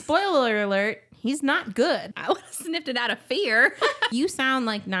spoiler alert, he's not good. I would have sniffed it out of fear. You sound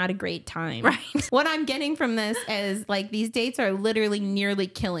like not a great time. Right. What I'm getting from this is like these dates are literally nearly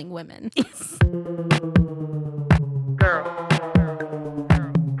killing women. Yes.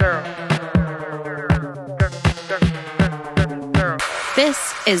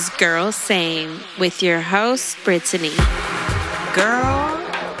 This is Girl Same with your host, Brittany. Girl.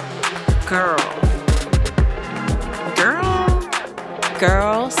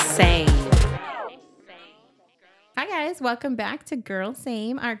 Same. Hi guys, welcome back to Girl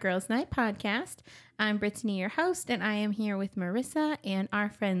Same, our Girls Night podcast. I'm Brittany, your host, and I am here with Marissa and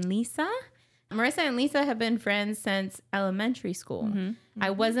our friend Lisa. Marissa and Lisa have been friends since elementary school. Mm-hmm. I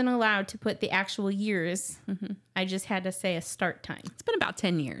wasn't allowed to put the actual years. Mm-hmm. I just had to say a start time. It's been about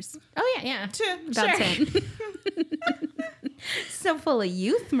 10 years. Oh, yeah. About 10. So full of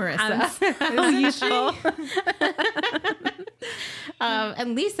youth, Marissa.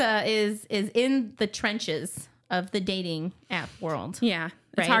 And Lisa is in the trenches of the dating app world. Yeah.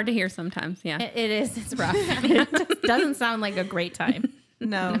 It's hard to hear sometimes. Yeah. It is. It's rough. It just doesn't sound like a great time.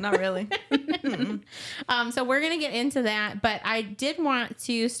 No, not really. So we're going to get into that, but I did want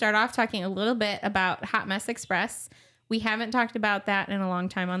to start off talking a little bit about Hot Mess Express. We haven't talked about that in a long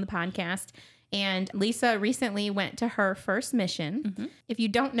time on the podcast. And Lisa recently went to her first mission. Mm-hmm. If you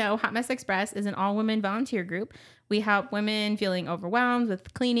don't know, Hot Mess Express is an all-women volunteer group. We help women feeling overwhelmed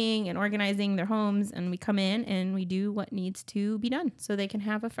with cleaning and organizing their homes, and we come in and we do what needs to be done so they can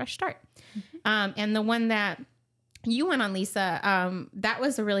have a fresh start. Mm-hmm. And the one that you went on, Lisa, that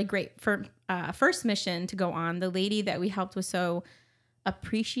was a really great first mission to go on. The lady that we helped was so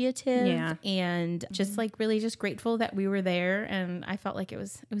appreciative and just like really just grateful that we were there, and I felt like it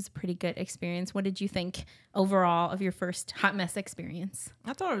was a pretty good experience. What did you think overall of your first Hot Mess experience?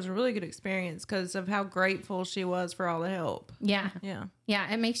 I thought it was a really good experience because of how grateful she was for all the help. Yeah.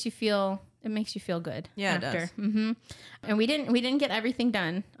 It makes you feel good. Yeah, after. It does. Mm-hmm. And we didn't get everything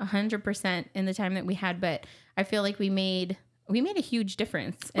done 100% in the time that we had, but I feel like we made a huge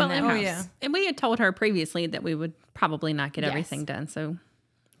difference in that house. Yeah. And we had told her previously that we would probably not get everything done. So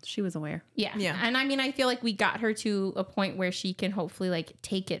she was aware. Yeah. And I mean, I feel like we got her to a point where she can hopefully like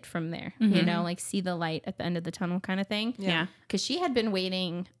take it from there, you know, like see the light at the end of the tunnel kind of thing. Yeah. Because she had been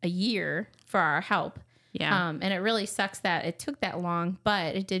waiting a year for our help. Yeah. And it really sucks that it took that long,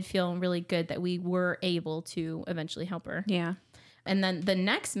 but it did feel really good that we were able to eventually help her. Yeah. And then the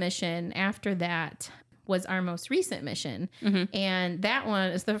next mission after that was our most recent mission. Mm-hmm. And that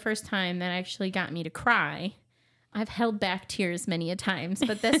one is the first time that actually got me to cry. I've held back tears many a times,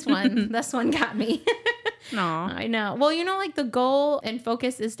 but this one got me. Aw. I know. Well, you know, like the goal and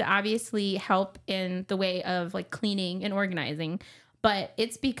focus is to obviously help in the way of like cleaning and organizing, but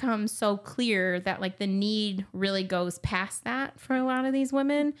it's become so clear that like the need really goes past that for a lot of these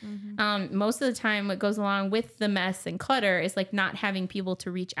women. Mm-hmm. Most of the time what goes along with the mess and clutter is like not having people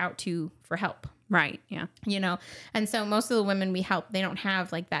to reach out to for help. Right. Yeah. You know, and so most of the women we help, they don't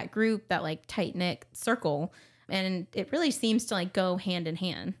have like that group, that like tight knit circle. And it really seems to like go hand in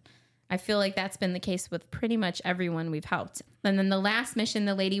hand. I feel like that's been the case with pretty much everyone we've helped. And then the last mission,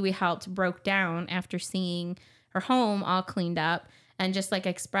 the lady we helped broke down after seeing her home all cleaned up and just like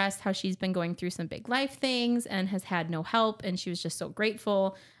expressed how she's been going through some big life things and has had no help. And she was just so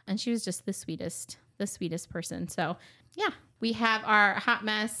grateful. And she was just the sweetest person. So yeah, we have our Hot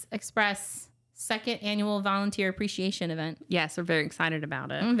Mess Express second annual volunteer appreciation event. Yes, we're very excited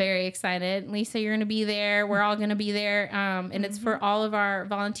about it. I'm very excited. Lisa, you're going to be there. We're all going to be there. And it's for all of our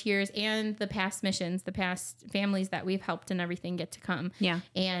volunteers and the past missions, the past families that we've helped and everything get to come. Yeah.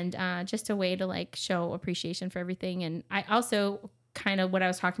 And just a way to like show appreciation for everything. And I also kind of what I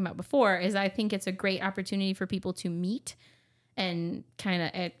was talking about before is I think it's a great opportunity for people to meet and kind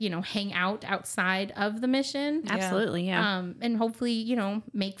of, you know, hang out outside of the mission. Absolutely, yeah. And hopefully, you know,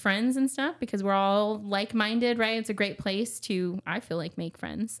 make friends and stuff because we're all like-minded, right? It's a great place to, I feel like, make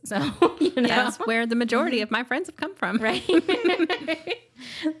friends. So, you know. That's where the majority of my friends have come from. Right.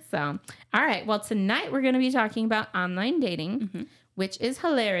 So, all right. Well, tonight we're going to be talking about online dating, which is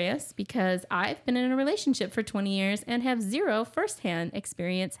hilarious because I've been in a relationship for 20 years and have zero firsthand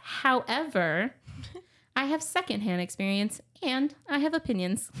experience. However, I have secondhand experience and I have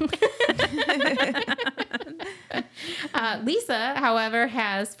opinions. Lisa, however,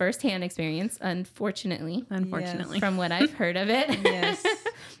 has firsthand experience, unfortunately. Unfortunately. From what I've heard of it. Yes.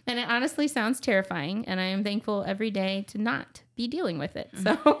 And it honestly sounds terrifying, and I am thankful every day to not be dealing with it.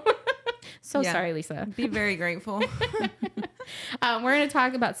 So sorry, Lisa. Be very grateful. We're going to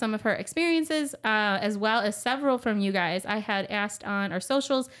talk about some of her experiences, as well as several from you guys. I had asked on our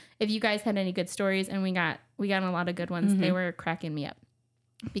socials if you guys had any good stories, and we got a lot of good ones. They were cracking me up.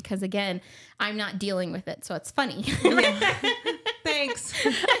 because again, I'm not dealing with it, so it's funny. Thanks.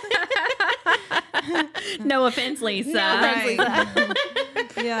 No offense, Lisa. Right.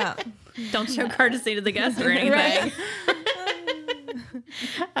 Yeah. Don't show courtesy to the guest or anything.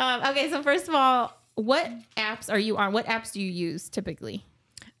 Okay, so first of all, what apps are you on? What apps do you use typically?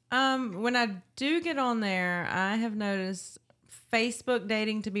 When I do get on there, I have noticed Facebook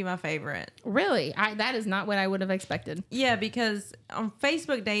dating to be my favorite. Really? That is not what I would have expected. Yeah, because on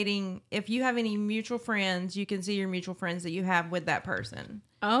Facebook dating, if you have any mutual friends, you can see your mutual friends that you have with that person.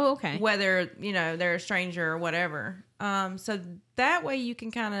 Oh, okay. Whether, they're a stranger or whatever. So that way you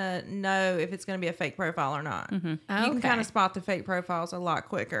can kind of know if it's going to be a fake profile or not. Mm-hmm. You can kind of spot the fake profiles a lot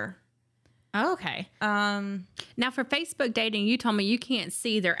quicker. Okay. Now, for Facebook dating, you told me you can't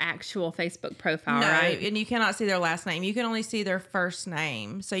see their actual Facebook profile, right? And you cannot see their last name. You can only see their first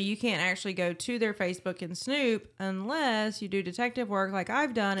name. So you can't actually go to their Facebook and snoop unless you do detective work like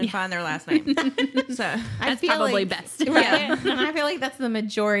I've done and find their last name. So That's probably best. Right? Yeah. And I feel like that's the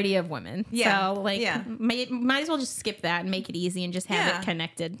majority of women. Yeah. So, might as well just skip that and make it easy and just have it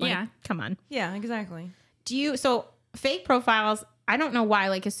connected. Like, Yeah. Come on. Yeah, exactly. So fake profiles, I don't know why.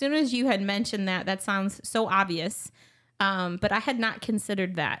 Like, as soon as you had mentioned that sounds so obvious. But I had not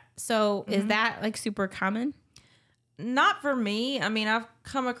considered that. So is that like super common? Not for me. I mean, I've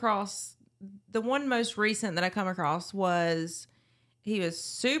come across the one most recent that I come across was he was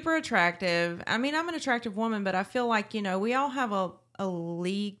super attractive. I mean, I'm an attractive woman, but I feel like, we all have a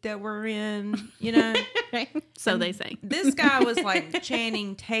league that we're in, So they say. This guy was like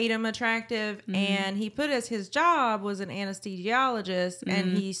Channing Tatum attractive, and he put as his job was an anesthesiologist,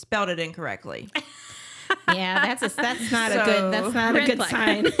 and he spelled it incorrectly. Yeah, that's not a red good flag.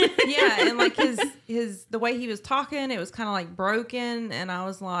 sign. Yeah, and like the way he was talking, it was kind of like broken, and I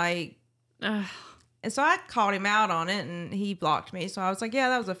was like, Ugh. and so I called him out on it, and he blocked me. So I was like, yeah,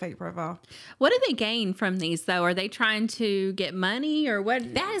 that was a fake profile. What do they gain from these, though? Are they trying to get money or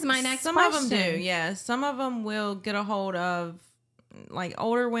what? That is my next Some question. of them do, yeah. Some of them will get a hold of like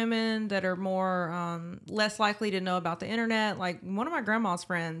older women that are more less likely to know about the internet. Like one of my grandma's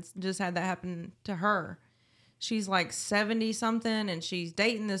friends just had that happen to her. She's like 70 something and she's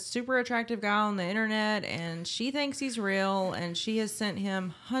dating this super attractive guy on the internet and she thinks he's real and she has sent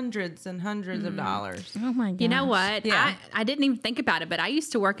him hundreds and hundreds of dollars. Oh my god. You know what? Yeah. I didn't even think about it, but I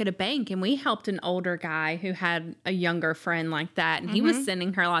used to work at a bank and we helped an older guy who had a younger friend like that. And he was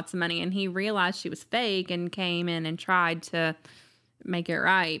sending her lots of money and he realized she was fake and came in and tried to make it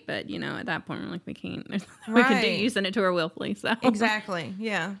right. But, at that point, we're like, we can't. We can do Right. you send it to her willfully. So Exactly.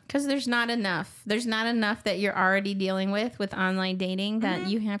 Yeah. Because there's not enough. There's not enough that you're already dealing with online dating that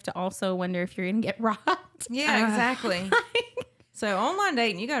you have to also wonder if you're going to get robbed. Yeah, exactly. So online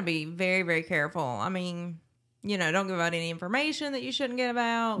dating, you got to be very, very careful. I mean, don't give out any information that you shouldn't give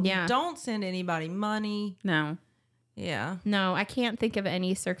out. Yeah. Don't send anybody money. no. Yeah. No, I can't think of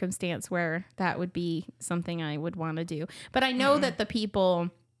any circumstance where that would be something I would want to do. But I know that the people,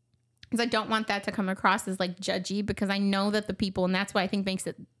 because I don't want that to come across as like judgy, because I know that the people, and that's why I think makes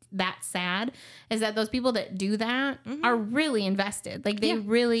it that sad, is that those people that do that are really invested. Like they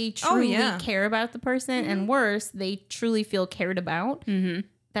really, truly care about the person. And worse, they truly feel cared about. Mm-hmm.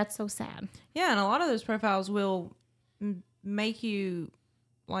 That's so sad. Yeah. And a lot of those profiles will make you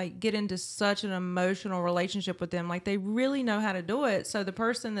like get into such an emotional relationship with them. Like they really know how to do it. So the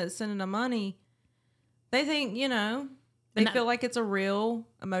person that's sending them money, they think, they feel like it's a real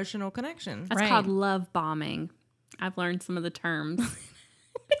emotional connection. That's called love bombing. I've learned some of the terms.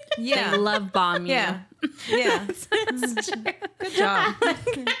 Yeah. They love bomb you. Yeah. Yeah. Good job.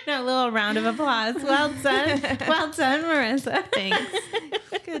 A little round of applause. Well done. Well done, Marissa. Thanks.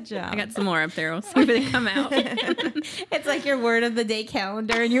 Good job. I got some more up there. We'll see if they come out. It's like your word of the day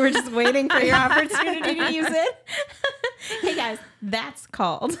calendar and you were just waiting for your opportunity to use it. Hey guys, that's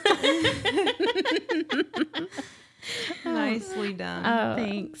called. Nicely done.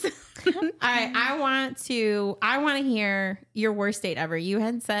 Thanks. All right, I want to hear your worst date ever. You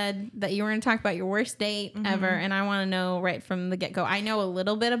had said that you were going to talk about your worst date ever, and I want to know right from the get-go. I know a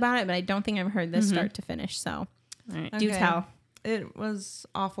little bit about it, but I don't think I've heard this start to finish. So, All right. do tell. It was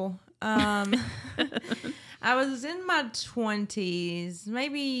awful. I was in my 20s,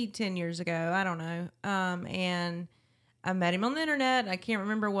 maybe 10 years ago. I don't know. And I met him on the internet. I can't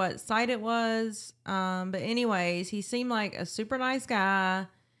remember what site it was. But anyways, he seemed like a super nice guy.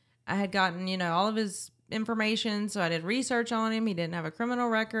 I had gotten, all of his information. So I did research on him. He didn't have a criminal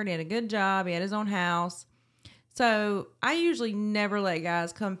record. He had a good job. He had his own house. So I usually never let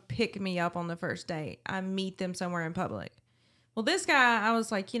guys come pick me up on the first date. I meet them somewhere in public. Well, this guy, I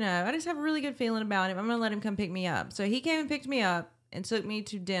was like, I just have a really good feeling about him. I'm going to let him come pick me up. So he came and picked me up. and took me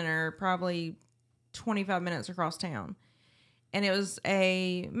to dinner, probably 25 minutes across town. And it was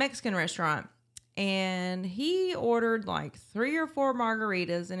a Mexican restaurant. And he ordered like 3 or 4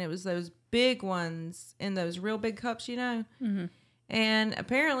 margaritas, and it was those big ones in those real big cups, you know. Mm-hmm. And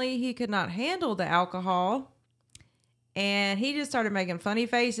apparently he could not handle the alcohol, and he just started making funny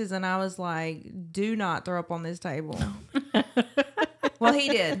faces, and I was like, do not throw up on this table. Well, he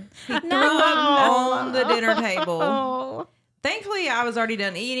did. He threw up on the dinner table. Thankfully, I was already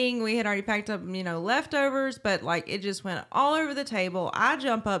done eating. We had already packed up, leftovers, but like it just went all over the table. I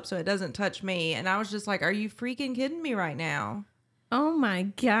jump up so it doesn't touch me, and I was just like, are you freaking kidding me right now? Oh my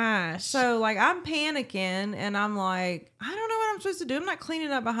gosh. So like I'm panicking, and I'm like, I don't know what I'm supposed to do. I'm not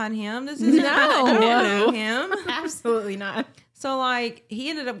cleaning up behind him. This isn't I don't know him. Absolutely not. So like he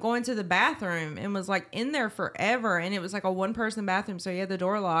ended up going to the bathroom and was like in there forever, and it was like a 1-person bathroom, so he had the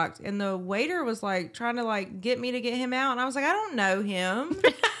door locked, and the waiter was like trying to like get me to get him out, and I was like, I don't know him.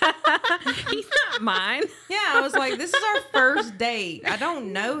 He's not mine. Yeah, I was like, this is our first date. I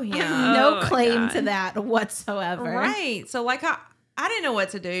don't know him. No claim to that whatsoever. Right. So like I didn't know what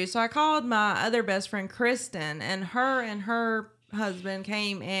to do, so I called my other best friend Kristen, and her husband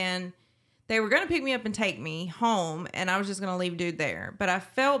came, and they were going to pick me up and take me home, and I was just going to leave dude there. But I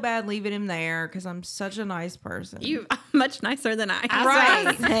felt bad leaving him there because I'm such a nice person. You are much nicer than I am.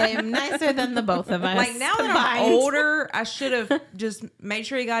 Right. Same. Nicer than the both of us. Like now that I'm older, I should have just made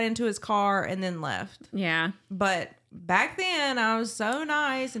sure he got into his car and then left. Yeah. But back then, I was so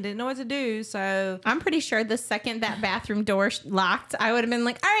nice and didn't know what to do. So I'm pretty sure the second that bathroom door locked, I would have been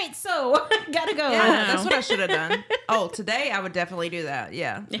like, all right, so gotta go. yeah, that's what I should have done. Oh, today I would definitely do that.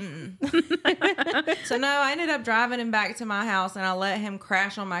 Yeah. So no, I ended up driving him back to my house, and I let him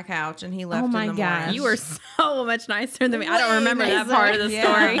crash on my couch, and he left in the morning. You were so much nicer than me. I don't remember that part of the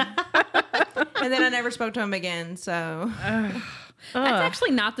story. And then I never spoke to him again. So that's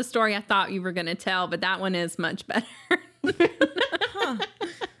actually not the story I thought you were going to tell, but that one is much better.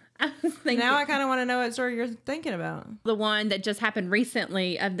 I was thinking, now I kind of want to know what story you're thinking about. the one that just happened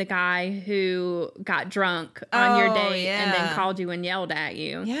recently of the guy who got drunk on your date and then called you and yelled at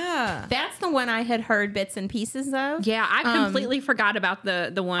you. Yeah. That's the one I had heard bits and pieces of. Yeah, I completely forgot about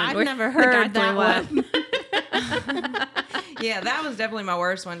the one. I've where never the guy heard that threw up. one. Yeah, that was definitely my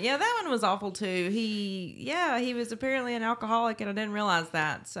worst one. Yeah, that one was awful too. He was apparently an alcoholic, and I didn't realize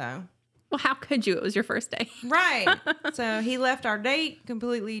that. So, Well, how could you? It was your first day. right. So he left our date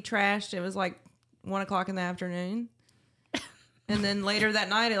completely trashed. It was like 1:00 in the afternoon. And then later that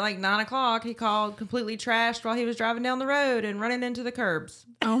night at like 9:00, he called completely trashed while he was driving down the road and running into the curbs.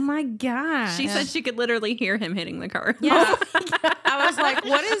 Oh my gosh. She said she could literally hear him hitting the curb. Yeah. I was like,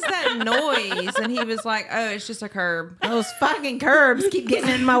 what is that noise? And he was like, oh, it's just a curb. Those fucking curbs keep getting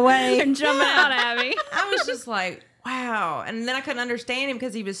in my way. And jumping out at me. I was just like, wow. And then I couldn't understand him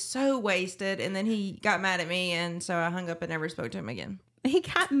because he was so wasted. And then he got mad at me. And so I hung up and never spoke to him again. He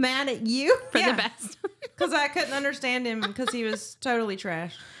got mad at you? For the best. Because I couldn't understand him because he was totally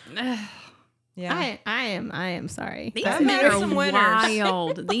trash. Yeah. I am sorry. These That men makes are some winners.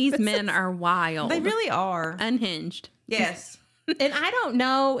 wild. These men are wild. They really are. Unhinged. Yes. And I don't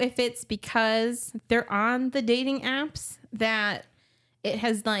know if it's because they're on the dating apps that it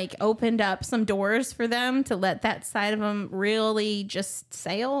has like opened up some doors for them to let that side of them really just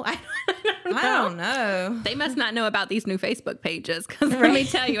sail. I don't know. They must not know about these new Facebook pages because let me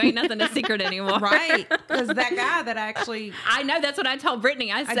tell you, ain't nothing a secret anymore. Right. Because that guy that actually... I know. That's what I told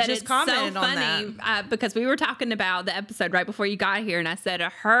Brittany. I said just it's so commented on funny because we were talking about the episode right before you got here, and I said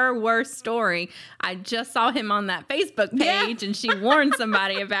her worst story. I just saw him on that Facebook page, and she warned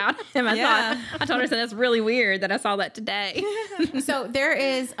somebody about him. I told her, so that's really weird that I saw that today. So there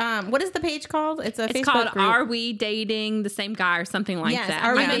is, what is the page called? It's Facebook called group. Are We Dating the Same Guy or something like Yes, that.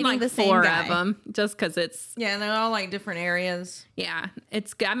 Are We I'm in Dating like the Same 4 Guy? of them just because it's Yeah, and they're all like different areas.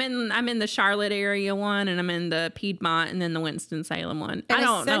 I'm in the Charlotte area one, and I'm in the Piedmont, and then the Winston-Salem one. And I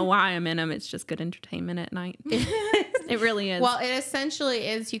don't know why I'm in them. It's just good entertainment at night. It really is. Well, it essentially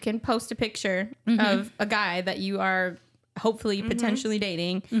is you can post a picture of a guy that you are hopefully potentially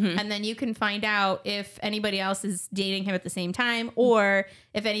dating, and then you can find out if anybody else is dating him at the same time or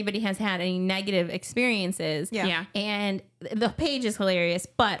if anybody has had any negative experiences. Yeah. And the page is hilarious,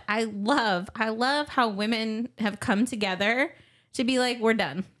 but I love how women have come together to be like, we're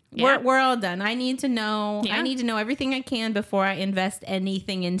done. Yeah. We're all done. I need to know. Yeah. I need to know everything I can before I invest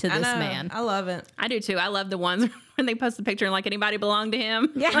anything into this man. I love it. I do too. I love the ones when they post a picture and like anybody belong to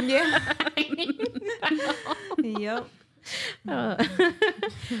him. Yeah. Yeah. Yep.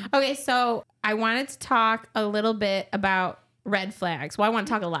 Okay, so I wanted to talk a little bit about red flags. Well, I want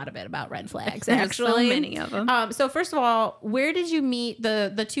to talk a lot about red flags. There's Actually, so many of them. So first of all, where did you meet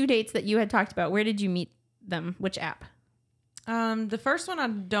the 2 dates that you had talked about? Where did you meet them? Which app? The first one I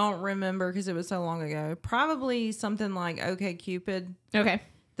don't remember because it was so long ago. Probably something like OkCupid. Okay.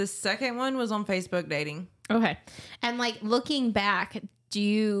 The second one was on Facebook dating. Okay. And like looking back,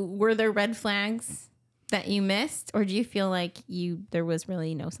 were there red flags that you missed, or do you feel like there was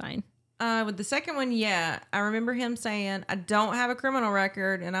really no sign? With the second one, yeah. I remember him saying, I don't have a criminal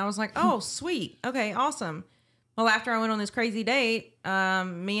record. And I was like, oh, sweet. Okay, awesome. Well, after I went on this crazy date,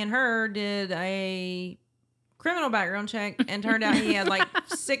 me and her did a criminal background check and turned out he had like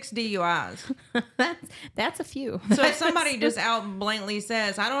 6 DUIs. That's a few. So if somebody just out blatantly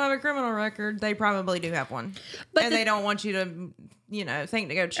says, I don't have a criminal record, they probably do have one. But and they don't want you to, think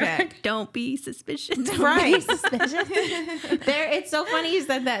to go check. Don't be suspicious. Right. It's so funny you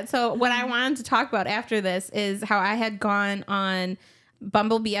said that. So what I wanted to talk about after this is how I had gone on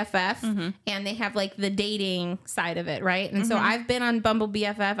Bumble BFF and they have like the dating side of it, right? And so I've been on Bumble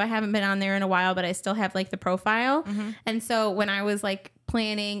BFF. I haven't been on there in a while, but I still have like the profile. And so when I was like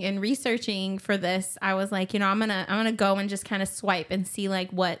planning and researching for this, I was like, I'm gonna go and just kind of swipe and see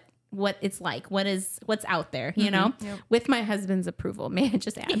like what it's like, what's out there, Yep. with my husband's approval, may I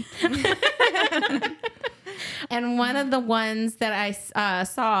just add. And one of the ones that I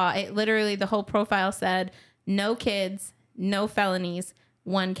saw, it literally, the whole profile said, no kids, no felonies,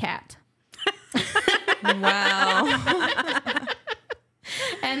 1 cat. Wow.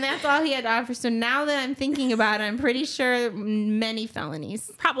 And that's all he had to offer. So now that I'm thinking about it, I'm pretty sure many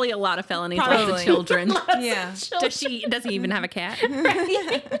felonies. Probably a lot of felonies. Probably. Lots of children. Yeah. Does he even have a cat?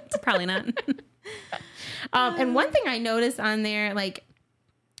 Probably not. And one thing I noticed on there, like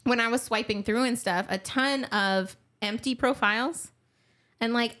when I was swiping through and stuff, a ton of empty profiles.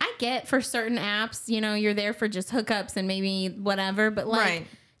 And like I get for certain apps, you're there for just hookups and maybe whatever, but like Right.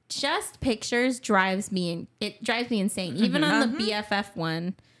 just pictures drives me insane. Even on the BFF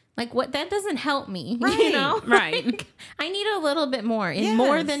one. Like what that doesn't help me, Right. Right. I need a little bit more. And Yes.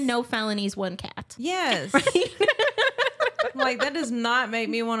 more than no felonies, 1 cat. Yes. Like that does not make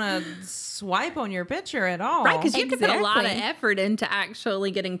me want to swipe on your picture at all. Right, because you have to put a lot of Exactly. effort into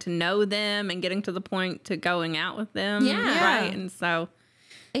actually getting to know them and getting to the point to going out with them. Yeah. Right. And so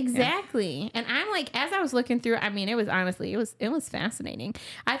Exactly. And I'm like, as I was looking through, I mean, it was fascinating.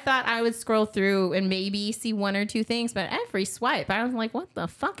 I thought I would scroll through and maybe see 1 or 2 things, but every swipe, I was like, what the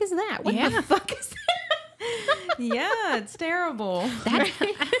fuck is that? What the fuck is that? Yeah, it's terrible.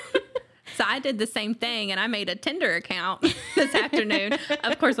 So I did the same thing, and I made a Tinder account this afternoon,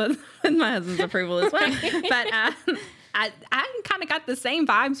 of course, with my husband's approval as well. But I kind of got the same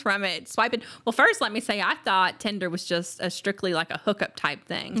vibes from it. Swiping. Well, first, let me say, I thought Tinder was just strictly like a hookup type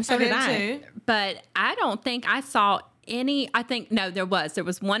thing. So did I. too. But I don't think I saw any. There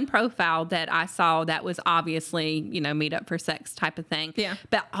was one profile that I saw that was obviously, meet up for sex type of thing. Yeah.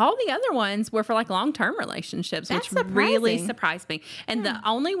 But all the other ones were for like long-term relationships, That's which really surprising. surprised me. And the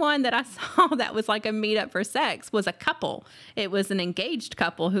only one that I saw that was like a meet up for sex was a couple. It was an engaged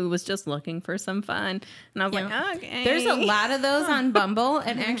couple who was just looking for some fun. And I was like, okay. There's a lot of those on Bumble.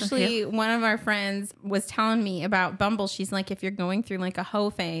 And actually, one of our friends was telling me about Bumble. She's like, if you're going through like a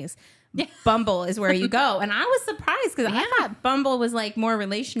hoe phase, Bumble is where you go. And I was surprised because I thought Bumble was like more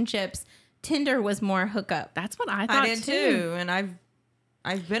relationships. Tinder was more hookup. That's what I thought I did too. And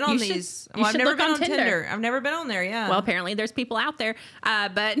I've been on these. you I've should never look been on on Tinder. Tinder. I've never been on there. Yeah. Well, apparently there's people out there,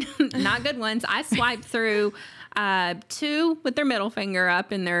 but not good ones. I swiped through 2 with their middle finger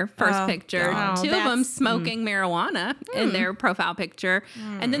up in their first picture. God. 2 of them That's- smoking marijuana in their profile picture.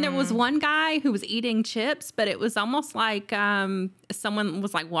 And then there was one guy who was eating chips, but it was almost like someone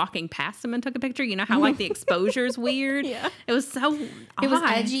was like walking past him and took a picture. You know how like the exposure is weird? Yeah. It was so It was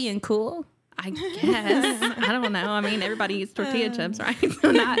odd. edgy and cool. I guess. I don't know. I mean, everybody eats tortilla chips, right?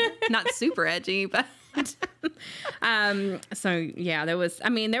 So not super edgy, but so yeah, there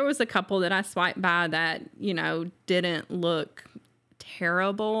was a couple that I swiped by that, didn't look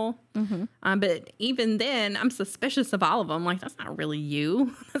terrible. But even then, I'm suspicious of all of them. Like, that's not really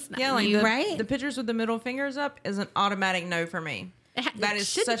you. That's not Yeah, like you. right? the pictures with the middle fingers up is an automatic no for me. That is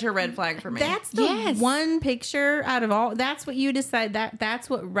such a red flag for me. That's the one picture out of all. That's what you decide. That's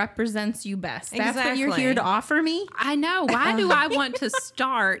what represents you best. That's what you're Exactly. here to offer me. I know. Why do I want to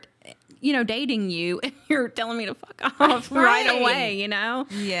start, dating you and you're telling me to fuck off right Right. away,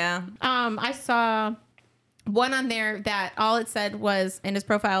 Yeah. I saw one on there that all it said was in his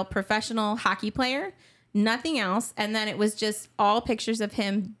profile, professional hockey player, nothing else. And then it was just all pictures of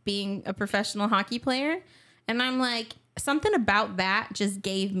him being a professional hockey player. And I'm like, something about that just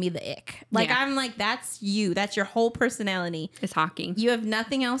gave me the ick. Like, Yeah. I'm like, that's you. That's your whole personality. It's hockey, You have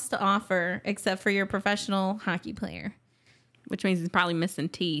nothing else to offer except for your professional hockey player. which means he's probably missing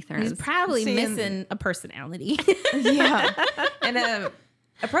teeth. Or He's probably See, missing a personality. Yeah. And a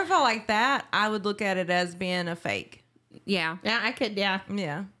profile like that, I would look at it as being a fake. yeah. Yeah, I could. Yeah,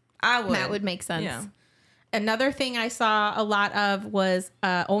 Yeah. I would. that would make sense. Yeah. Another thing I saw a lot of was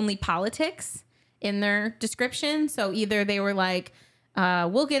only politics in their description. So either they were like,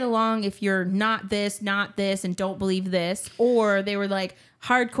 we'll get along if you're not this, and don't believe this. Or they were like,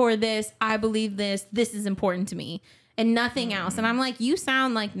 hardcore this, I believe this is important to me. And nothing else. And I'm like, you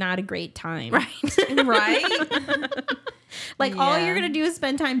sound like not a great time. Right. Right? Like, all Yeah. you're going to do is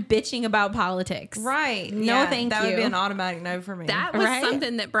spend time bitching about politics. Right. No, Yeah, thank that you. would be an automatic no for me. That was Right?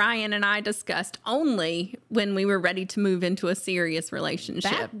 something that Brian and I discussed only when we were ready to move into a serious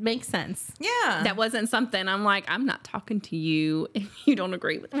relationship. That makes sense. yeah. That wasn't something I'm like, I'm not talking to you if you don't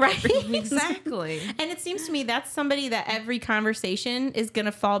agree with me. Right. Exactly. And it seems to me that's somebody that every conversation is going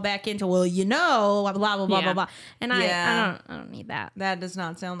to fall back into, well, you know, blah, blah, blah, blah, Yeah. blah, blah. And Yeah. I don't need that. That does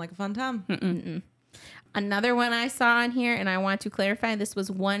not sound like a fun time. Another one I saw on here, and I want to clarify, this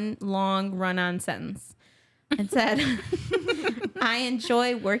was one long run-on sentence. It said, I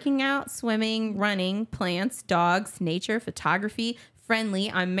enjoy working out, swimming, running, plants, dogs, nature, photography,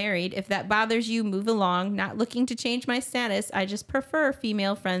 friendly. I'm married. If that bothers you, move along. Not looking to change my status. I just prefer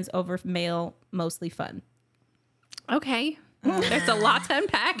female friends over male, mostly fun. Okay. There's a lot to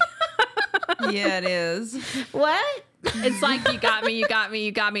unpack. Yeah, it is. What? It's like, you got me, you got me,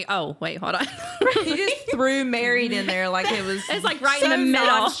 you got me. Oh, wait, hold on. You just threw married in there like it was. It's like right so in the middle.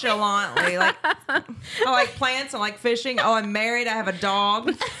 nonchalantly. Like, I like plants. I like fishing. Oh, I'm married. I have a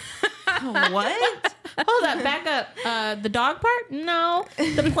dog. What? Hold up, back up. The dog part? No.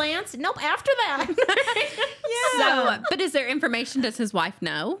 The plants? Nope. After that. So, but is there information? Does his wife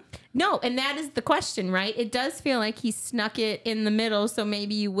know? No, and that is the question, right? It does feel like he snuck it in the middle, so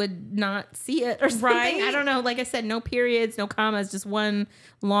maybe you would not see it or something. Right? I don't know. Like I said, no periods, no commas, just one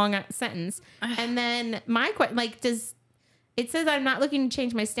long sentence. And then my question, like, does it says I'm not looking to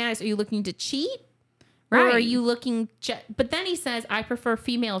change my status? Are you looking to cheat? Or are Right. you looking? But then he says I prefer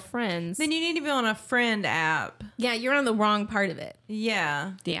female friends. Then you need to be on a friend app. Yeah, you're on the wrong part of it.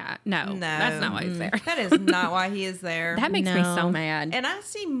 Yeah. Yeah, no. No. That's not why he's there. That is not why he is there. That makes me No. so mad. And I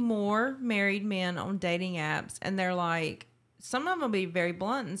see more married men on dating apps, and they're like, some of them will be very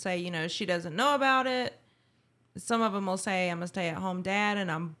blunt and say, you know, she doesn't know about it. Some of them will say, I'm a stay-at-home dad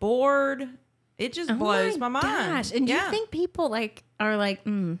and I'm bored. It just blows my mind. Gosh. And do yeah. you think people like are like,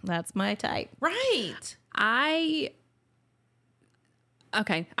 that's my type? Right.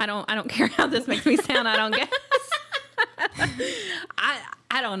 Okay, I don't care how this makes me sound. I don't guess.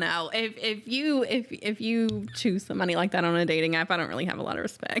 I don't know. If you choose somebody like that on a dating app, I don't really have a lot of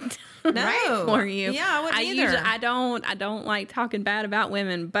respect No. for you. Yeah, I wouldn't either. I don't like talking bad about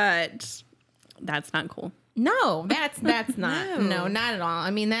women, but that's not cool. No, that's not. No. No, not at all. I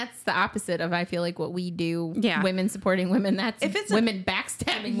mean, that's the opposite of, I feel like, what we do. Yeah. Women supporting women. That's If it's women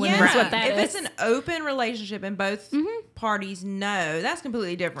backstabbing women. Yeah. That's what that if is. it's an open relationship and both parties know, that's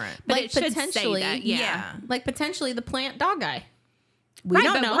completely different. But Like, it should say potentially, that. Yeah. like potentially the plant dog guy. We Right,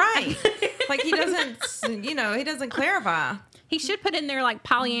 don't but know. Right. Like he doesn't, he doesn't clarify. He should put in there like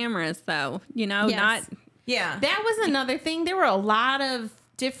polyamorous though. Not Yes. Yeah. That was another thing. There were a lot of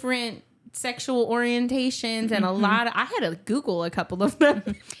different sexual orientations and a lot of, I had to Google a couple of them.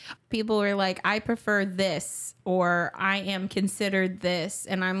 People were like, I prefer this, or I am considered this.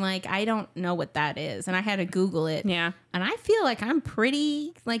 And I'm like, I don't know what that is. And I had to Google it. Yeah. And I feel like I'm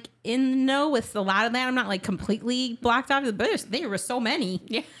pretty like in the know with a lot of that. I'm not like completely blocked off, but there were so many.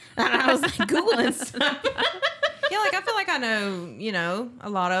 Yeah. And I was like Googling stuff. Yeah, like I feel like I know, a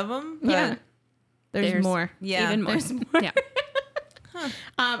lot of them. But Yeah. There's more. Yeah. Even more. There's more. Yeah.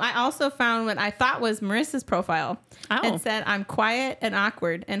 I also found what I thought was Marissa's profile. Oh. It said, I'm quiet and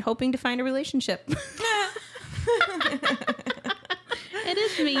awkward and hoping to find a relationship. It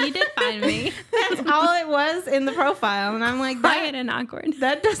is me. You did find me. That's all it was in the profile. And I'm like, Quiet and awkward.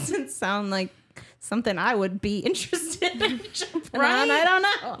 that doesn't sound like something I would be interested in jumping Right? on. I don't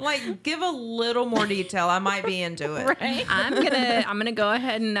know. Like give a little more detail. I might be into it. Right? I'm gonna go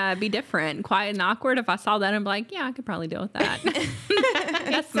ahead and be different, quiet and awkward. If I saw that, I'm like, yeah, I could probably deal with that.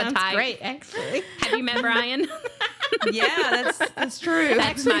 That's my Sounds type. great, actually. Have you met Brian? Yeah, that's true. That's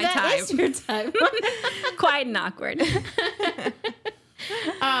Actually, my that type. is your type. Quiet and awkward.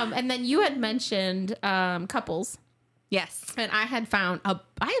 And then you had mentioned couples. Yes. And I had found I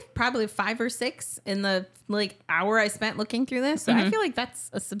have probably 5 or 6 in the hour I spent looking through this. So I feel like that's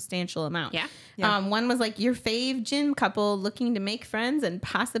a substantial amount. Yeah. One was like your fave gym couple looking to make friends and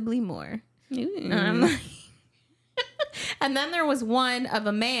possibly more. And then there was one of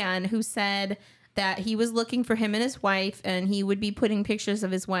a man who said that he was looking for him and his wife, and he would be putting pictures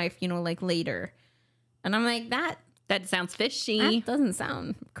of his wife, later. And I'm like, that sounds fishy. that doesn't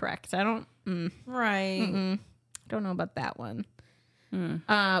sound correct. I don't. Right. Don't know about that one.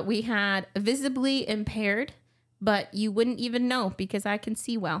 We had visibly impaired, but you wouldn't even know because I can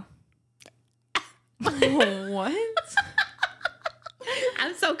see well. What?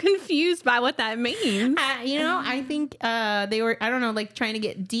 I'm so confused by what that means. I think they were, I don't know, trying to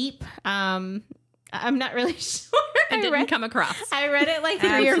get deep. I'm not really sure. It didn't come across. I read it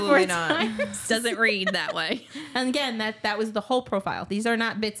 3 or 4 Absolutely not. times. Doesn't read that way. And again, that was the whole profile. These are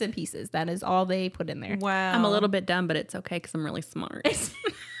not bits and pieces. That is all they put in there. Wow. I'm a little bit dumb, but it's okay because I'm really smart.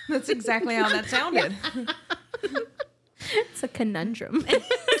 That's exactly how that sounded. It's a conundrum.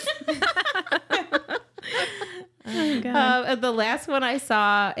 Oh, God. The last one I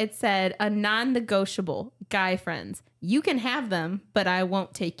saw, it said, a non-negotiable, guy friends. You can have them, but I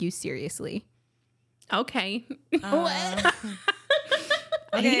won't take you seriously. Okay. What?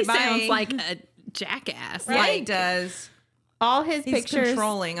 Okay, He bye. sounds like a jackass. Yeah, he Like does. All his He's pictures.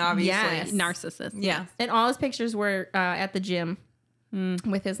 controlling, obviously. Yes. narcissist. Yeah. And all his pictures were at the gym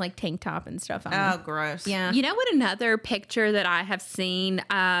with his tank top and stuff on. Oh, gross. Yeah. You know what? Another picture that I have seen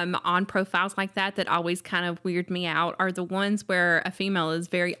on profiles like that always kind of weird me out are the ones where a female is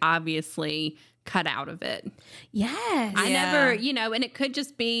very obviously cut out of it. Yes. I Yeah. never, and it could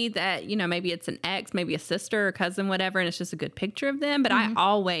just be that, maybe it's an ex, maybe a sister or cousin, whatever, and it's just a good picture of them. But I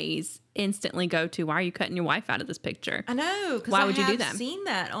always instantly go to, why are you cutting your wife out of this picture? I know. Because Why I would you do have that? seen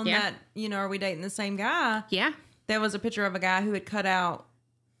that on Yeah. that, Are We Dating the Same Guy? Yeah. There was a picture of a guy who had cut out,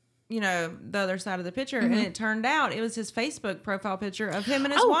 the other side of the picture. And it turned out it was his Facebook profile picture of him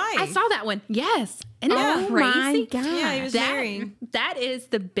and his wife. I saw that one. Yes. Isn't that Oh crazy? my God. Yeah, he was married. That is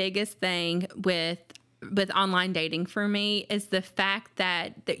the biggest thing with online dating for me is the fact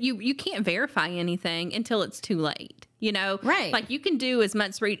that you can't verify anything until it's too late. Right. Like you can do as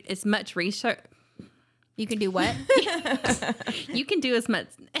much research. You can do what? You can do as much.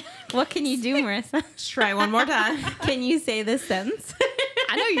 What can you do, Marissa? Let's try one more time. Can you say this sentence?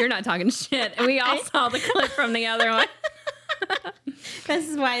 I know you're not talking shit. And we all saw the clip from the other one. This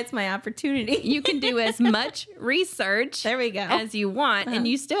is why it's my opportunity. You can do as much research There we go. as you want, and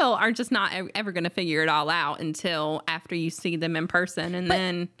you still are just not ever going to figure it all out until after you see them in person. And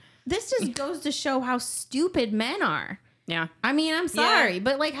then, This just goes to show how stupid men are. yeah. I mean, I'm sorry,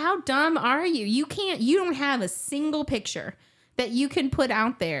 but how dumb are you? You don't have a single picture that you can put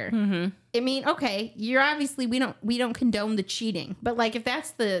out there. Mm-hmm. I mean, okay, you're obviously, we don't condone the cheating, but if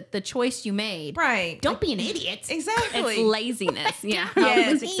that's the choice you made, Right. don't be an idiot. Exactly. It's laziness. Yeah.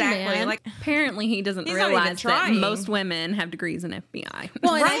 Yes, me, exactly. man. Apparently, he doesn't He's not even realize that trying. most women have degrees in FBI.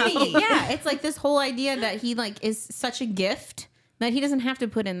 Well, and I mean, yeah, it's this whole idea that he is such a gift that he doesn't have to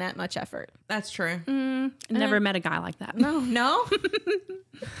put in that much effort. That's true. Never met a guy like that. No,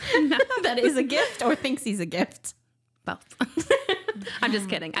 that is a gift or thinks he's a gift. Both. I'm just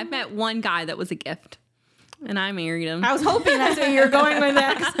kidding. I've met one guy that was a gift, and I married him. I was hoping that's where you were going with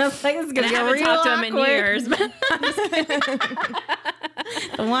that. 'Cause I was like, it's And gonna I be haven't real talked to him awkward. in years. But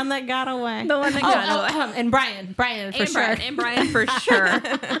The one that got away. The one that got away. And Brian for sure. Brian for sure.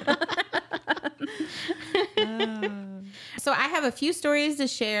 So I have a few stories to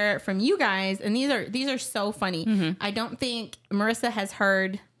share from you guys, and these are so funny. Mm-hmm. I don't think Marissa has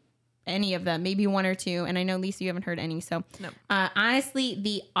heard any of them, maybe one or two, and I know Lisa, you haven't heard any. So Nope. Honestly,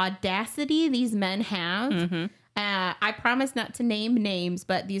 the audacity these men have. Mm-hmm. I promise not to name names,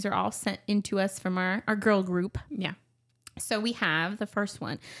 but these are all sent into us from our girl group. Yeah. So we have the first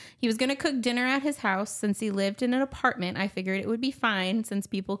one. He was going to cook dinner at his house. Since he lived in an apartment, I figured it would be fine since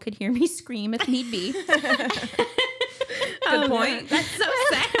people could hear me scream if need be. Good point. That's so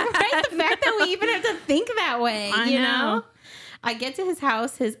sad. Right? The fact that we even have to think that way, I you know. know? I get to his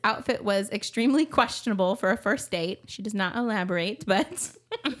house. His outfit was extremely questionable for a first date. She does not elaborate, but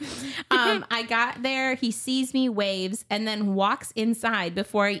I got there. He sees me, waves, and then walks inside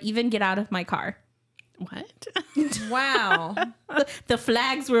before I even get out of my car. What? Wow. The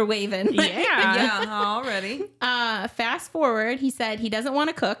flags were waving. Yeah, already. Fast forward, he said he doesn't want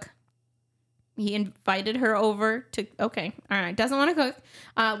to cook. He invited her over to, okay, all right, doesn't want to cook.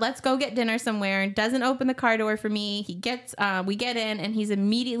 Let's go get dinner somewhere. Doesn't open the car door for me. We get in, and he's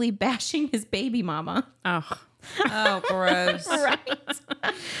immediately bashing his baby mama. Oh. Oh, gross.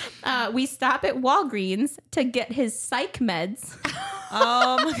 Right. We stop at Walgreens to get his psych meds.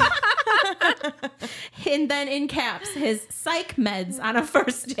 Oh, my God. And then in caps, his psych meds on a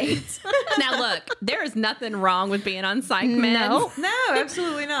first date. Now, look, there is nothing wrong with being on psych meds. No. No,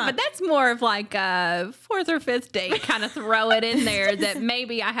 absolutely not. But that's more of like a fourth or fifth date, kind of throw it in there that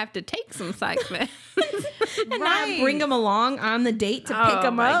maybe I have to take some psych meds. And not bring him along on the date to pick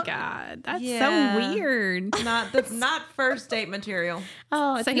him up. Oh, my God. That's Yeah. so weird. Not first date material.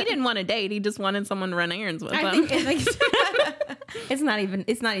 Oh, So he didn't want a date. He just wanted someone to run errands with I him. think it's not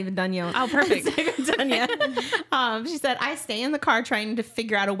even done yet. Oh, perfect. It's not even done yet. She said, I stay in the car trying to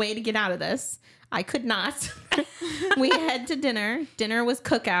figure out a way to get out of this. I could not. We head to dinner. Dinner was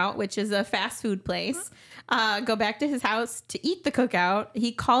Cookout, which is a fast food place. Go back to his house to eat the cookout.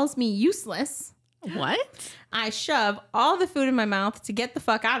 He calls me useless. What? I shove all the food in my mouth to get the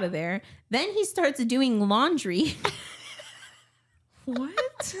fuck out of there. Then he starts doing laundry.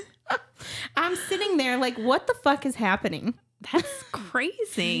 What? I'm sitting there like, what the fuck is happening? That's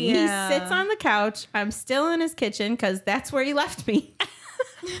crazy. Yeah. He sits on the couch. I'm still in his kitchen because that's where he left me.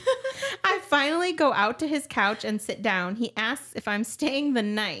 I finally go out to his couch and sit down. He asks if I'm staying the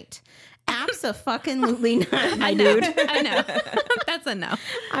night. Abso-fucking-lutely not, my dude. I know. That's a no.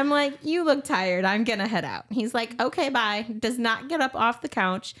 I'm like, you look tired. I'm going to head out. He's like, okay, bye. Does not get up off the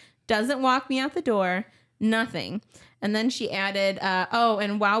couch. Doesn't walk me out the door. Nothing. And then she added,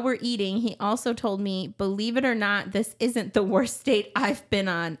 and while we're eating, he also told me, believe it or not, this isn't the worst date I've been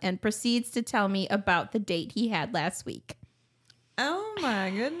on, and proceeds to tell me about the date he had last week. Oh, my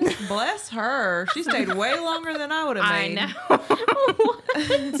goodness. Bless her. She stayed way longer than I would have I made. know.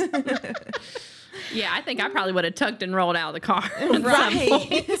 Yeah, I think I probably would have tucked and rolled out of the car. Right.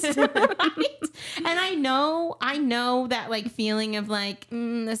 Right? And I know that like feeling of like,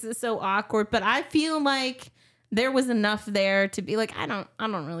 this is so awkward, but I feel like there was enough there to be like, I don't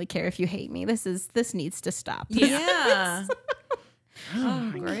really care if you hate me. This needs to stop. Yeah.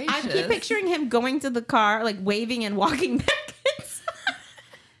 Oh, gracious. I keep picturing him going to the car, like waving and walking back.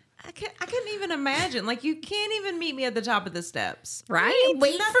 I couldn't even imagine. Like, you can't even meet me at the top of the steps. Right?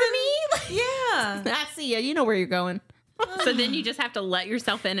 Wait for Nothing. me. Yeah. I see ya. You know where you're going. So then you just have to let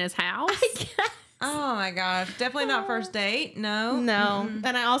yourself in his house? Oh, my gosh. Definitely not first date. No. No.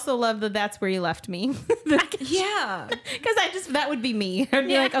 And I also love that that's where you left me. Yeah. Because that would be me. I'd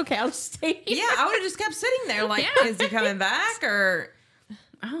be like, okay, I'll just stay here. Yeah, I would have just kept sitting there like, Yeah. is he coming back or...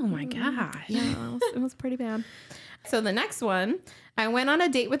 Oh, my gosh. Yeah, it was pretty bad. So the next one, I went on a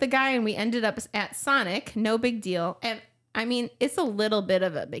date with a guy and we ended up at Sonic. No big deal. And I mean, it's a little bit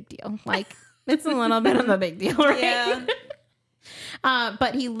of a big deal. Like, it's a little bit of a big deal, right? Yeah.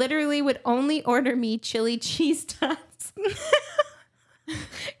 But he literally would only order me chili cheese tots.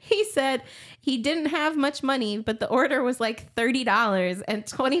 He said he didn't have much money, but the order was like $30 and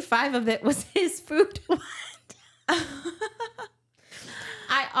 25 of it was his food.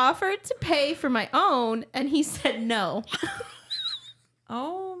 I offered to pay for my own, and he said no.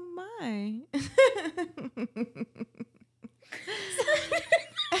 Oh, my.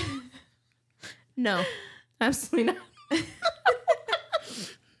 No, absolutely not.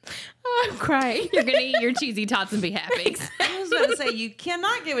 Oh, I'm crying. You're going to eat your cheesy tots and be happy. I was going to say, you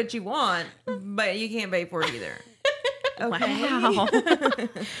cannot get what you want, but you can't pay for it either. Okay. Wow.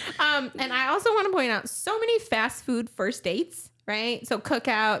 And I also want to point out so many fast food first dates, right? So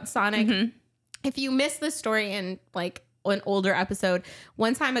Cookout, Sonic. Mm-hmm. If you missed this story in like an older episode,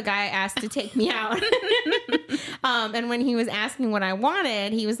 one time a guy asked to take me out. And when he was asking what I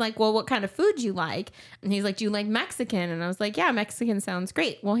wanted, he was like, well, what kind of food you like? And he's like, do you like Mexican? And I was like, yeah, Mexican sounds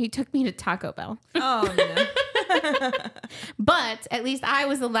great. Well, he took me to Taco Bell. Oh, no. But at least I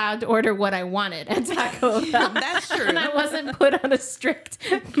was allowed to order what I wanted at Taco Bell. That's true. And I wasn't put on a strict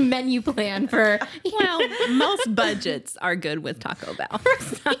menu plan for, Well, most budgets are good with Taco Bell.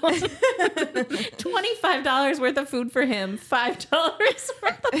 $25 worth of food for him, $5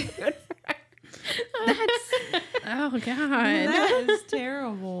 worth of food for her. Oh, God. That is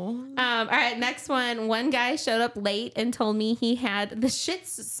terrible. All right, next one. One guy showed up late and told me he had the shits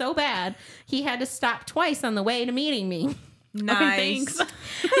so bad he had to stop twice on the way to meeting me. Nice. Thanks.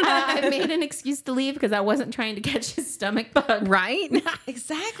 I made an excuse to leave because I wasn't trying to catch his stomach bug. Right?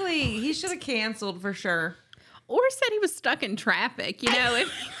 Exactly. He should have canceled for sure. Or said he was stuck in traffic, you know?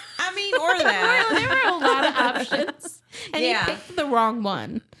 I mean, or that. There were a lot of options, and Yeah. he picked the wrong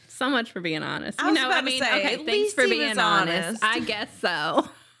one. So much for being honest. I was about to say, okay, at thanks least for he being was honest. honest. I guess so.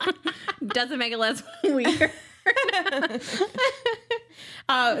 Doesn't make it less weird.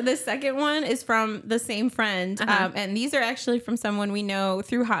 The second one is from the same friend. And these are actually from someone we know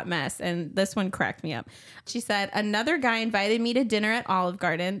through Hot Mess. And this one cracked me up. She said, another guy invited me to dinner at Olive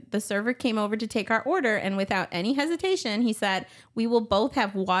Garden. The server came over to take our order. And without any hesitation, he said, we will both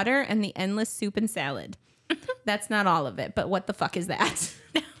have water and the endless soup and salad. That's not all of it. But what the fuck is that?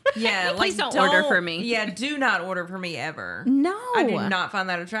 Yeah, Please don't order for me. Yeah, do not order for me ever. No. I do not find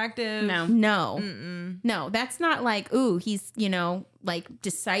that attractive. No, that's not like, ooh, he's, like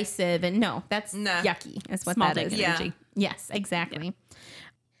decisive. And no, that's yucky. That's what Small that dick is. energy. Yes, exactly. Yeah.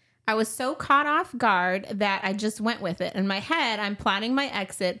 I was so caught off guard that I just went with it. In my head, I'm plotting my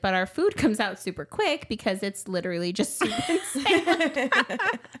exit, but our food comes out super quick because it's literally just soup and salad.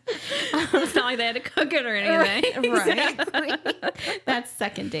 It's not like they had to cook it or anything. Right. Exactly. That's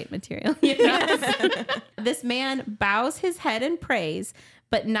second date material. Yes. This man bows his head in praise,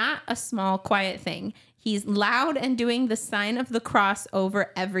 but not a small, quiet thing. He's loud and doing the sign of the cross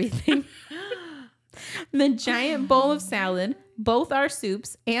over everything. The giant bowl of salad, both our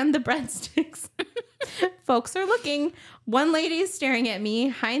soups, and the breadsticks. Folks are looking. One lady is staring at me.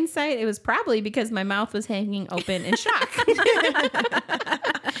 Hindsight, it was probably because my mouth was hanging open in shock.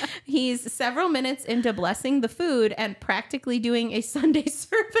 He's several minutes into blessing the food and practically doing a Sunday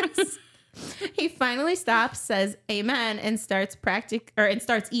service. He finally stops, says amen, and starts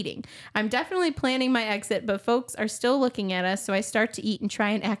eating. I'm definitely planning my exit, but folks are still looking at us, so I start to eat and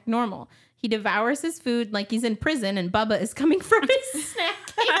try and act normal. He devours his food like he's in prison and Bubba is coming for his snack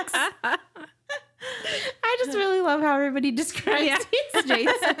cakes. I just really love how everybody describes these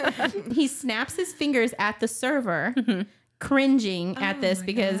dates. He snaps his fingers at the server, cringing at this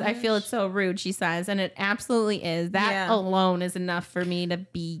because I feel it's so rude, she says, and it absolutely is. That alone is enough for me to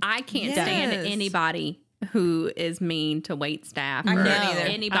be I can't stand anybody who is mean to wait staff I or can't either.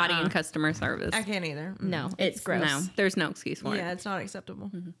 anybody in customer service. I can't either. No, it's gross. No, there's no excuse for it. Yeah, it's not acceptable.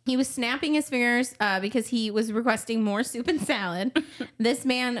 He was snapping his fingers because he was requesting more soup and salad. This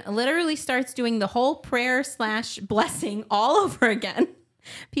man literally starts doing the whole prayer / blessing all over again.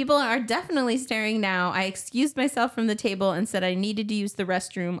 People are definitely staring now. I excused myself from the table and said I needed to use the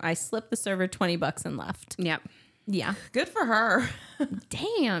restroom. I slipped the server $20 and left. Yep. Yeah. Good for her.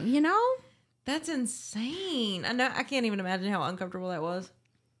 Damn, That's insane. I know. I can't even imagine how uncomfortable that was.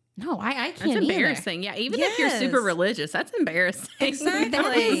 No, I can't. That's embarrassing. Yeah, even if you're super religious, that's embarrassing. Exactly.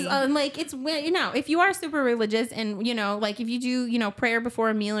 That is like it's if you are super religious and like if you do prayer before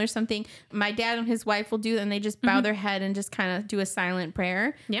a meal or something, my dad and his wife will do, and they just bow their head and just kind of do a silent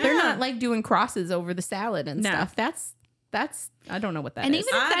prayer. Yeah, they're not like doing crosses over the salad and stuff. That's I don't know what that is. And even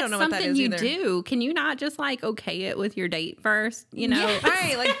if that's something you either. do, can you not just like okay it with your date first?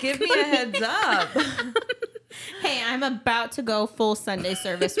 Right? Like give me a heads up. Hey, I'm about to go full Sunday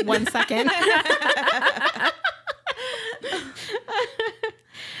service. 1 second.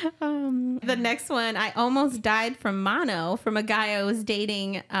 The next one, I almost died from mono from a guy I was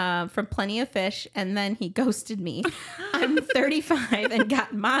dating from Plenty of Fish, and then he ghosted me. I'm 35 and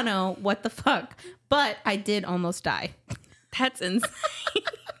got mono. What the fuck? But I did almost die. That's insane.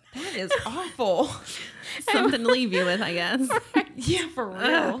 That is awful. Something to leave you with, I guess. Yeah, for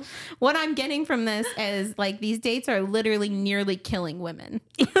real. What I'm getting from this is like these dates are literally nearly killing women.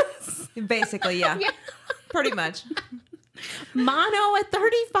 Basically, yeah. Pretty much. Mono at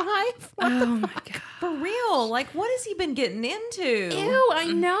 35? What the fuck? My God. For real. Like, what has he been getting into? Ew,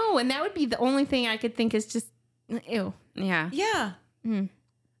 I know. And that would be the only thing I could think is just, ew. Yeah. Yeah.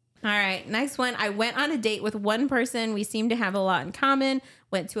 All right, next one. I went on a date with one person. We seemed to have a lot in common.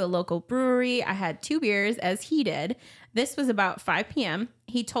 Went to a local brewery. I had 2 beers as he did. This was about 5 p.m.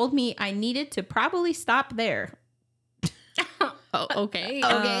 He told me I needed to probably stop there. Oh, okay.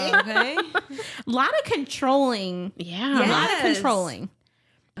 Okay. A lot of controlling. Yeah. A lot of controlling.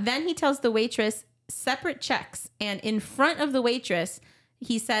 Then he tells the waitress separate checks. And in front of the waitress,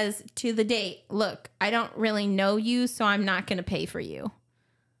 he says to the date, look, I don't really know you, so I'm not going to pay for you.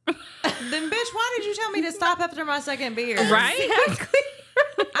 Then, bitch, why did you tell me to stop after my second beer? Right? Exactly.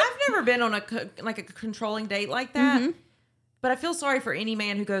 I've never been on a controlling date like that. But I feel sorry for any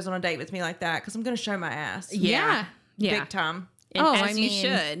man who goes on a date with me like that because I'm going to show my ass. Yeah. Big time. And Oh, as I you mean,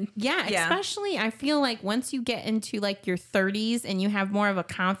 should. Yeah, especially I feel like once you get into like your 30s and you have more of a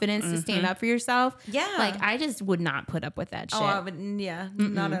confidence to stand up for yourself. Yeah. Like I just would not put up with that shit. Oh, I would,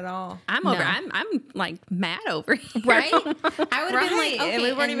 not at all. I'm like mad over here. Right? I would have been like, okay, and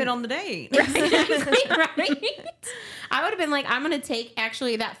we weren't even on the date. right? I would have been like, I'm going to take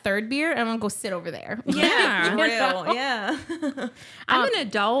actually that 3rd beer and I'm going to go sit over there. Yeah. For real. Yeah. I'm an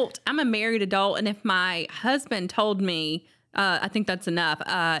adult. I'm a married adult. And if my husband told me I think that's enough.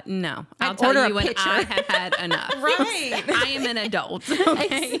 No, I'll I'd tell order you a when pitcher. I have had enough. Right. I am an adult.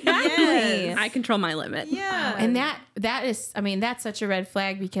 Okay? Exactly. Yes. I control my limit. Yeah. And that is, I mean, that's such a red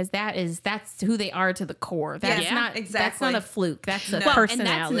flag because that's who they are to the core. That's Yeah, not exactly. That's not a fluke. That's a No. Well, and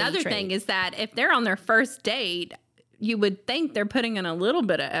personality that's another trait. thing is that if they're on their first date, you would think they're putting in a little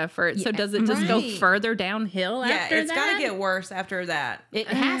bit of effort. So does it just go Right. further downhill Yeah, after it's that? got to get worse after that. It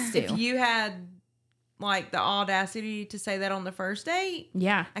has to. If you had like the audacity to say that on the first date,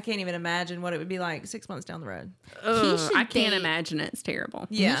 Yeah. I can't even imagine what it would be like 6 months down the road. Ugh, should I can't date- imagine it. It's terrible.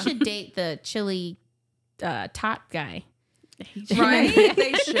 Yeah. You should date the chili tot guy. Right?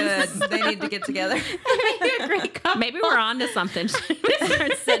 They should. They need to get together. Maybe a great couple. Maybe we're on to something.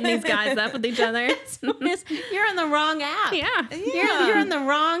 Start setting these guys up with each other. You're on the wrong app. Yeah. You're in the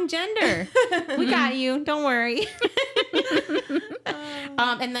wrong gender. We got you. Don't worry.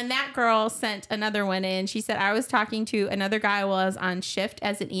 And then that girl sent another one in. She said, I was talking to another guy while I was on shift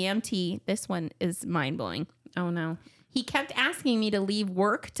as an EMT. This one is mind blowing. Oh, no. He kept asking me to leave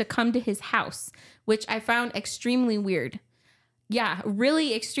work to come to his house, which I found extremely weird. Yeah,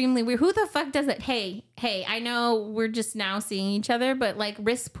 really extremely weird. Who the fuck does it? Hey, I know we're just now seeing each other, but like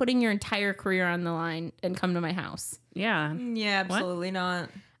risk putting your entire career on the line and come to my house. Yeah. Yeah, absolutely not.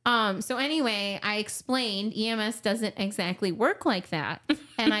 So anyway, I explained EMS doesn't exactly work like that,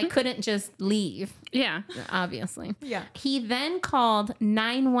 and I couldn't just leave, Yeah. obviously. Yeah. He then called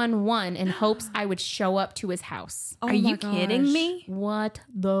 911 in hopes I would show up to his house. Oh Are my you kidding gosh. me? What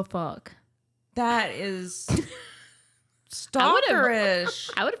the fuck? That is I stalkerish.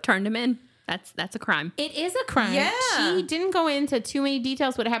 would have turned him in. That's a crime. It is a crime. Yeah. She didn't go into too many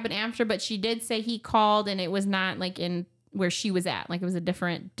details what happened after, but she did say he called and it was not like in where she was at. Like it was a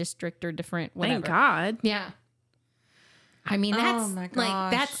different district or different whatever. Thank God. Yeah. I mean, that's Oh my like,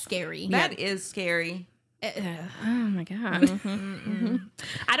 gosh. that's scary. That is scary. Oh my God.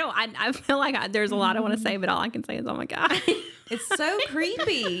 I feel like there's a lot I want to say, but all I can say is, oh my God. It's so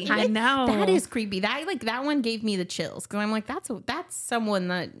creepy. I know. That is creepy. That one gave me the chills because I'm like, that's someone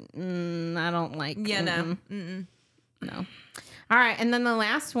that I don't like. Yeah, no. Mm-mm. Mm-mm. No. All right. And then the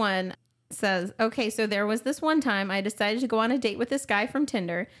last one says, okay, so there was this one time I decided to go on a date with this guy from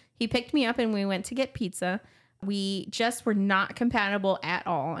Tinder. He picked me up and we went to get pizza. We just were not compatible at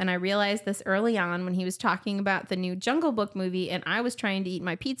all. And I realized this early on when he was talking about the new Jungle Book movie and I was trying to eat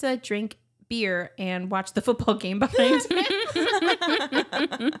my pizza, drink beer, and watch the football game behind me.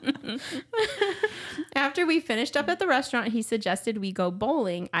 After we finished up at the restaurant, he suggested we go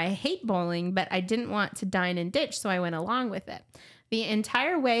bowling. I hate bowling, but I didn't want to dine and ditch, so I went along with it. The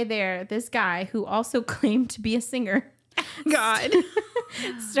entire way there, this guy, who also claimed to be a singer, God.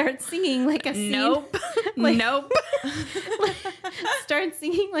 starts singing like a scene. Nope. Like- Nope. Starts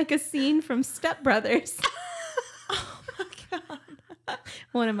singing like a scene from Step Brothers.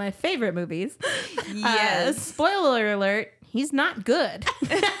 One of my favorite movies. Yes. Spoiler alert, he's not good.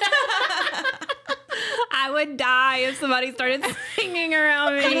 I would die if somebody started singing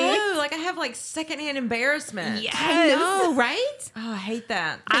around me. Ew, like I have like secondhand embarrassment. Yes. I know, right? Oh, I hate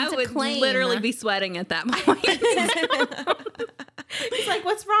that. I to would claim. literally be sweating at that point. He's like,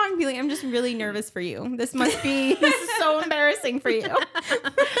 what's wrong? Be like, I'm just really nervous for you. This is so embarrassing for you.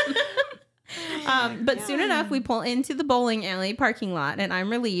 But soon enough, we pull into the bowling alley parking lot, and I'm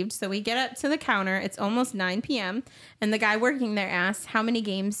relieved. So we get up to the counter. It's almost 9 p.m., and the guy working there asks, how many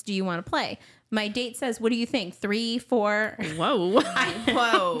games do you want to play? My date says, what do you think? 3, 4? Whoa.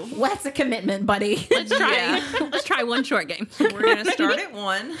 Whoa. What's a commitment, buddy? Let's try one short game. We're going to start at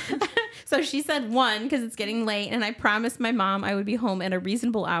 1. So she said 1 because it's getting late, and I promised my mom I would be home at a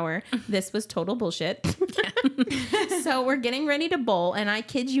reasonable hour. This was total bullshit. So we're getting ready to bowl, and I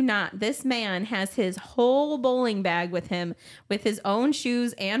kid you not, this man has his whole bowling bag with him with his own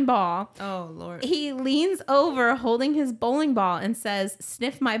shoes and ball. Oh, Lord. He leans over holding his bowling ball and says,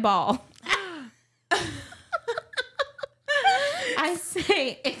 sniff my ball. I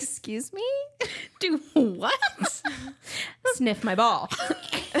say, excuse me? Do what? Sniff my ball.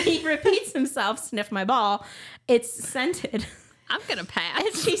 He repeats himself, sniff my ball. It's scented. I'm going to pass.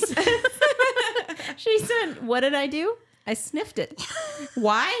 She said, what did I do? I sniffed it.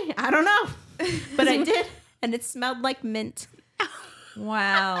 Why? I don't know. But I did. And it smelled like mint.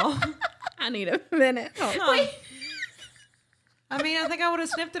 Wow. I need a minute. Huh. I mean, I think I would have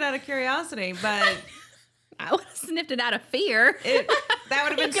sniffed it out of curiosity, but I would have sniffed it out of fear. that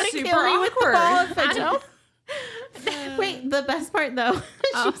would have been Gonna super kill me with the awkward. ball of Fento. Wait, the best part though,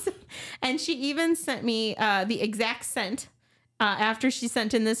 and she even sent me the exact scent after she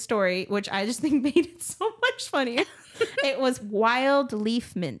sent in this story, which I just think made it so much funnier. It was wild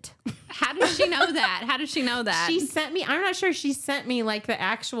leaf mint. How does she know that? How does she know that? She sent me, I'm not sure she sent me like the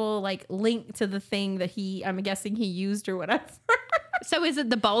actual like link to the thing that I'm guessing he used or whatever. So is it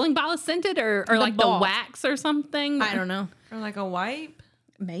the bowling ball scented or like ball. the wax or something? I don't know. Or like a wipe.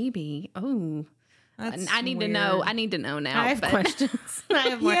 Maybe. Oh, That's I need to weird. know. I need to know now. I have questions. I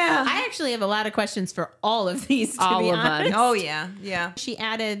have more. Yeah. I actually have a lot of questions for all of these, to All be of us. honest. Oh yeah, yeah. She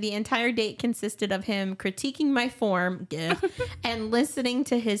added the entire date consisted of him critiquing my form and listening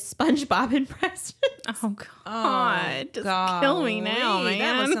to his SpongeBob impressions. Oh God! Just golly. kill me now, man.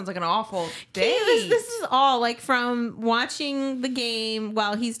 That must sounds like an awful day. This is all like from watching the game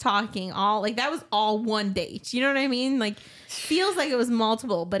while he's talking. All like that was all one date. You know what I mean? Like feels like it was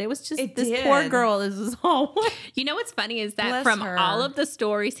multiple, but it was just It this did. poor girl. This was all one. You know what's funny is that Bless from her. all of the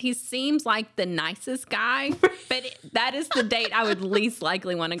stories, he seems like the nicest guy, but that is the date I would least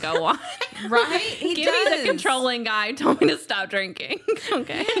likely want to go on. Right? He Give me does. the controlling guy who told me to stop drinking.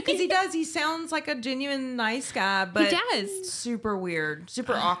 Okay. Because he does. He sounds like a genuine nice guy, but does. super weird,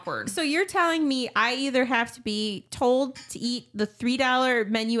 super awkward. So you're telling me I either have to be told to eat the $3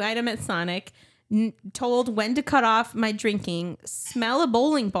 menu item at Sonic, told when to cut off my drinking, smell a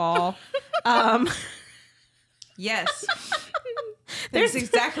bowling ball. Yes. That's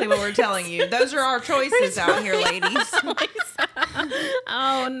exactly what we're telling you. Those are our choices out here, ladies.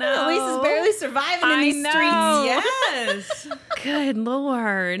 Oh no! Lisa's barely surviving in I these know. Yes. Good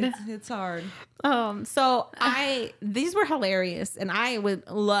Lord. It's hard. streets. So these were hilarious, and I would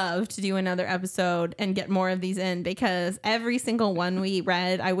love to do another episode and get more of these in because every single one we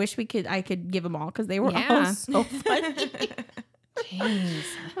read, I wish I could give them all because they were all Yeah. so funny.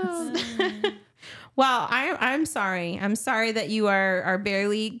 Jeez. Well, I'm sorry. I'm sorry that you are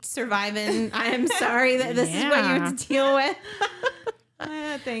barely surviving. I am sorry that this is what you have to deal with.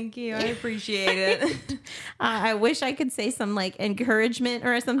 Thank you. I appreciate it. I wish I could say some like encouragement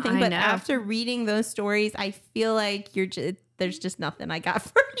or something, I but know. after reading those stories, I feel like there's just nothing I got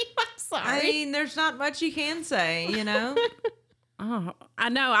for you. I'm sorry. I mean, there's not much you can say, you know? Oh, I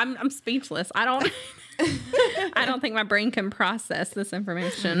know. I'm speechless. I don't think my brain can process this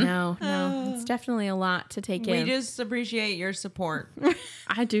information. No, it's definitely a lot to take We in. just appreciate your support.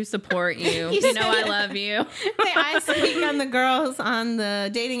 I do support you. You know I love you. I speak on the girls on the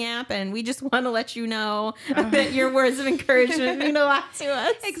dating app, and we just want to let you know that your words of encouragement mean a lot to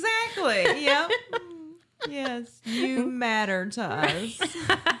us. Exactly. Yep. Yes. You matter to us.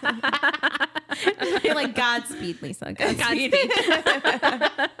 You're like Godspeed, Lisa. Godspeed.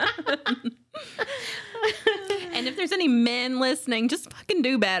 And if there's any men listening, just fucking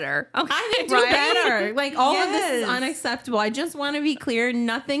do better. Okay. I need to do Right? better. Like all of this is Yes. unacceptable. I just want to be clear.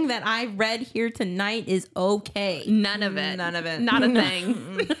 Nothing that I read here tonight is okay. None of it. None of it. Not a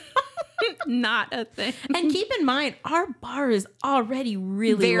thing. Not a thing. And keep in mind, our bar is already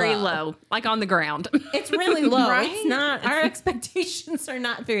really Very low. Like on the ground. It's really low. Right? It's not. Our expectations are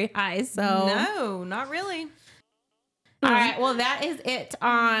not very high. So No, not really. All right. Well, that is it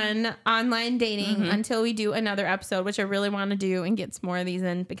on online dating until we do another episode, which I really want to do and get some more of these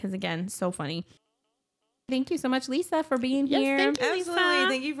in because, again, so funny. Thank you so much, Lisa, for being here. thank you. Absolutely. Lisa.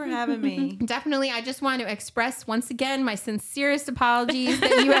 Thank you for having me. Definitely. I just want to express once again my sincerest apologies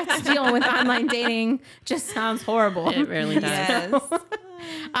that you have to deal with online dating. Just sounds horrible. It really does.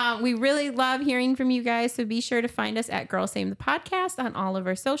 Yes. We really love hearing from you guys, so be sure to find us at Girl Same the Podcast on all of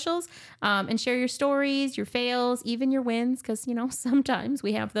our socials and share your stories, your fails, even your wins, because, you know, sometimes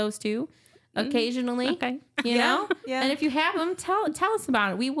we have those too. Occasionally, Okay. you know, yeah. and if you have them, tell us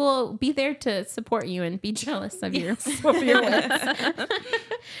about it. We will be there to support you and be jealous of your wins.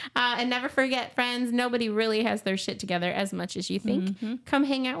 And never forget, friends, nobody really has their shit together as much as you think. Come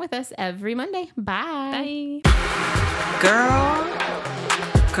hang out with us every Monday. Bye. Bye.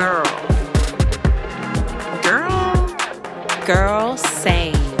 Girl,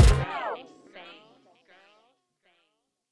 same.